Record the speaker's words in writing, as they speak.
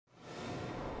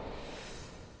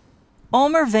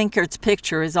Omer Venkert's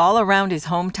picture is all around his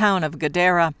hometown of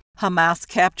Gadara. Hamas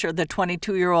captured the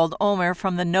 22-year-old Omer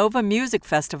from the Nova Music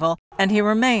Festival, and he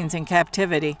remains in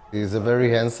captivity. He's a very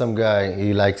handsome guy.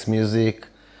 He likes music.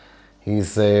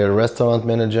 He's a restaurant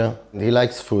manager. He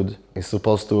likes food. He's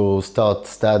supposed to start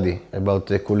study about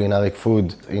culinary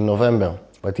food in November,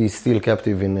 but he's still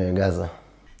captive in Gaza.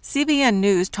 CBN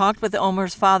News talked with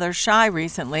Omer's father, Shai,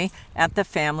 recently at the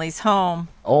family's home.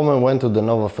 Omer went to the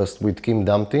Nova Fest with Kim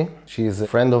Dumpty. She's a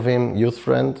friend of him, youth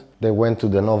friend. They went to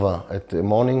the Nova at the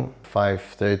morning,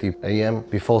 5:30 a.m.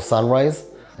 before sunrise,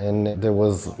 and there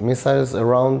was missiles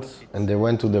around, and they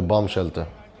went to the bomb shelter.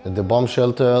 At the bomb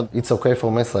shelter, it's okay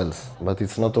for missiles, but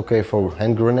it's not okay for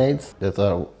hand grenades that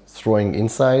are throwing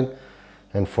inside.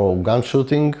 And for gun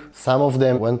shooting, some of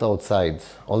them went outside.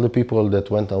 All the people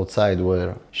that went outside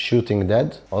were shooting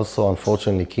dead. Also,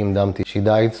 unfortunately, Kim Dumpty, she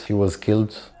died. She was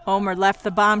killed. Omer left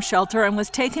the bomb shelter and was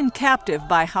taken captive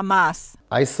by Hamas.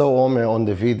 I saw Omer on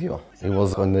the video. He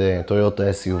was on the Toyota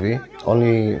SUV,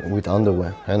 only with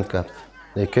underwear, handcuffed.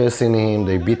 They cursing him,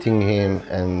 they beating him,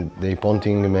 and they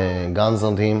pointing guns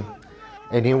on him.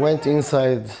 And he went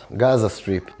inside Gaza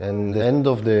Strip. And at the end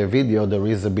of the video, there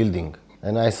is a building.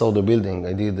 And I saw the building.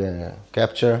 I did a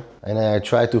capture, and I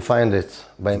tried to find it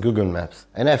by Google Maps.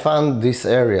 And I found this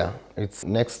area. It's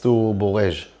next to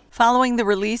Borej. Following the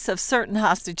release of certain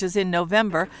hostages in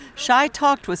November, Shai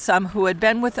talked with some who had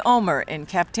been with Omer in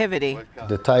captivity.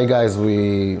 The Thai guys,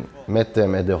 we met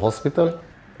them at the hospital.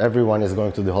 Everyone is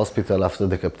going to the hospital after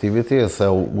the captivity,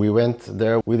 so we went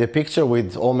there with a picture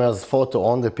with Omer's photo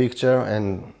on the picture,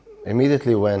 and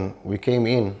immediately when we came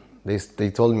in, they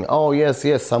told me, oh yes,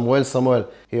 Samuel.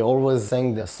 He always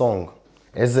sang the song,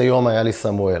 Eze Yom Haya Li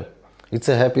Samuel. It's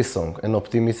a happy song, an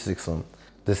optimistic song.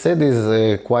 They said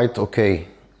he's quite okay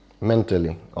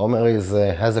mentally. Omer has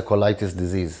a colitis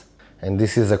disease, and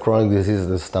this is a chronic disease of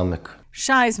the stomach.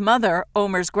 Shai's mother,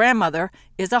 Omer's grandmother,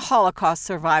 is a Holocaust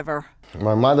survivor.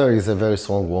 My mother is a very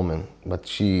strong woman, but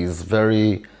it's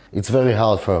very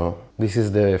hard for her. This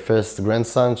is the first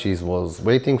grandson. She was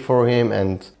waiting for him,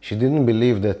 and she didn't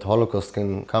believe that Holocaust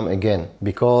can come again,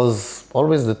 because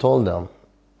always they told them,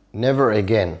 never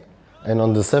again. And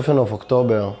on the 7th of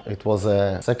October, it was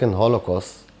a second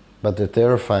Holocaust, but the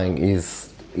terrifying is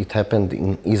it happened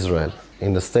in Israel,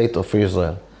 in the state of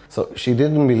Israel. So she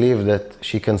didn't believe that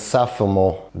she can suffer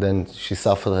more than she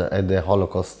suffered at the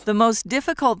Holocaust. The most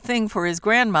difficult thing for his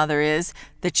grandmother is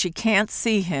that she can't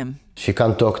see him. She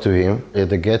can't talk to him. At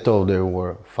the ghetto, there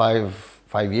were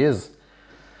five years.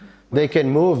 They can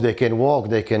move, they can walk,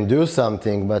 they can do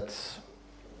something, but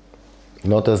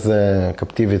not as the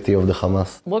captivity of the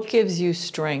Hamas. What gives you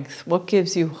strength? What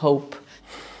gives you hope?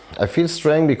 I feel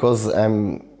strength because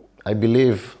I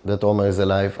believe that Omer is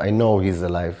alive. I know he's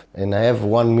alive. And I have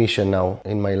one mission now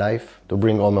in my life, to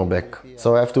bring Omer back.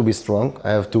 So I have to be strong.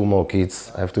 I have 2 more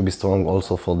kids. I have to be strong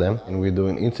also for them. And we're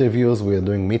doing interviews, we're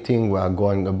doing meetings, we are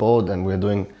going abroad, and we're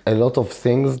doing a lot of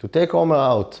things to take Omer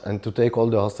out and to take all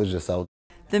the hostages out.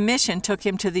 The mission took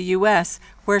him to the U.S.,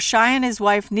 where Shai and his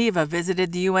wife Neva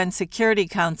visited the UN Security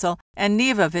Council, and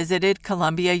Neva visited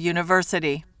Columbia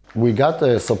University. We got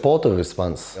a supporter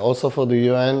response. Also for the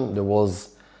UN, there was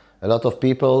a lot of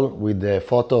people with the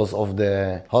photos of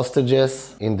the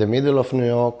hostages in the middle of New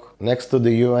York, next to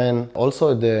the UN,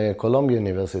 also at the Columbia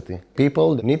University.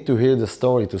 People need to hear the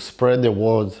story to spread the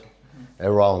word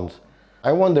around.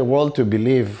 I want the world to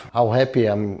believe how happy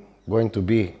I'm going to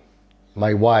be,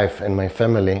 my wife and my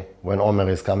family, when Omer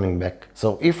is coming back.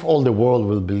 So if all the world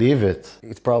will believe it,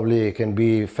 it probably can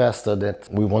be faster than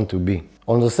we want to be.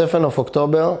 On the 7th of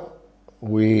October,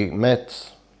 we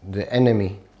met the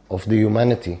enemy of the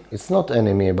humanity. It's not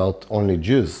enemy about only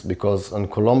Jews, because in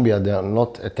Colombia they are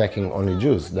not attacking only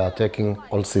Jews, they are attacking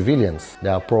all civilians. They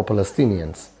are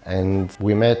pro-Palestinians. And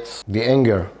we met the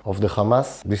anger of the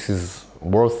Hamas. This is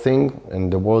worst thing,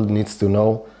 and the world needs to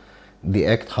know the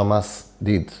act Hamas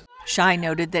did. Shai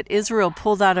noted that Israel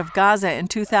pulled out of Gaza in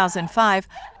 2005,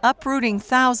 uprooting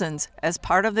thousands as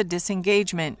part of the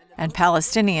disengagement, and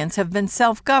Palestinians have been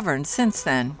self-governed since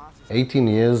then. 18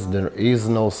 years, there is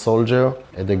no soldier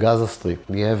at the Gaza Strip.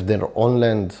 They have their own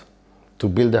land to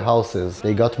build the houses.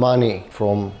 They got money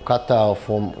from Qatar,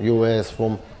 from US,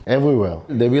 from everywhere.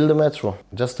 They build the metro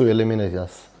just to eliminate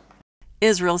us.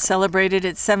 Israel celebrated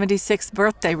its 76th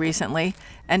birthday recently,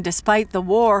 and despite the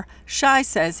war, Shai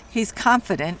says he's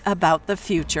confident about the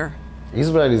future.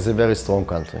 Israel is a very strong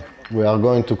country. We are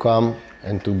going to come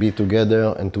and to be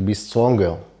together and to be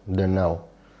stronger than now.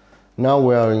 Now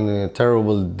we are in a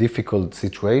terrible, difficult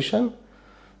situation,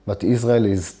 but Israel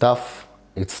is tough,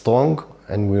 it's strong,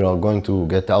 and we are going to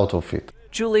get out of it.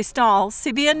 Julie Stahl,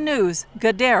 CBN News,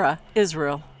 Gadara,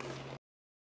 Israel.